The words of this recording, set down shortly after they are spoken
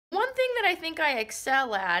I think I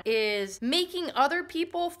excel at is making other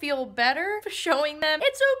people feel better, showing them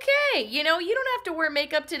it's okay. You know, you don't have to wear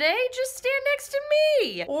makeup today, just stand next to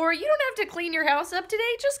me. Or you don't have to clean your house up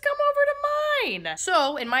today, just come over to mine.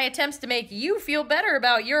 So, in my attempts to make you feel better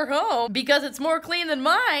about your home, because it's more clean than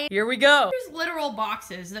mine, here we go. Here's literal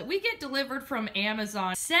boxes that we get delivered from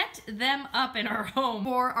Amazon. Set them up in our home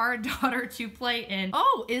for our daughter to play in.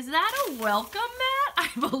 Oh, is that a welcome mat?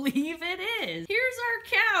 I believe it is. Here's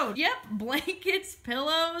our couch. Yep, blankets,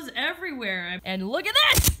 pillows, everywhere. And look at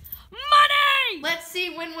this! Money! Let's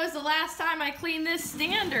see, when was the last time I cleaned this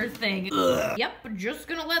standard thing? Ugh. Yep, just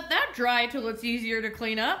gonna let that dry till it's easier to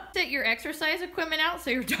clean up. Set your exercise equipment out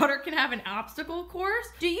so your daughter can have an obstacle course.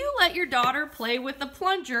 Do you let your daughter play with the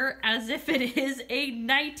plunger as if it is a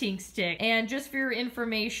knighting stick? And just for your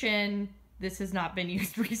information, this has not been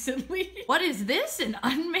used recently. What is this? An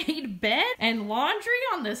unmade bed? And laundry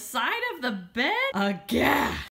on the side of the bed? Again.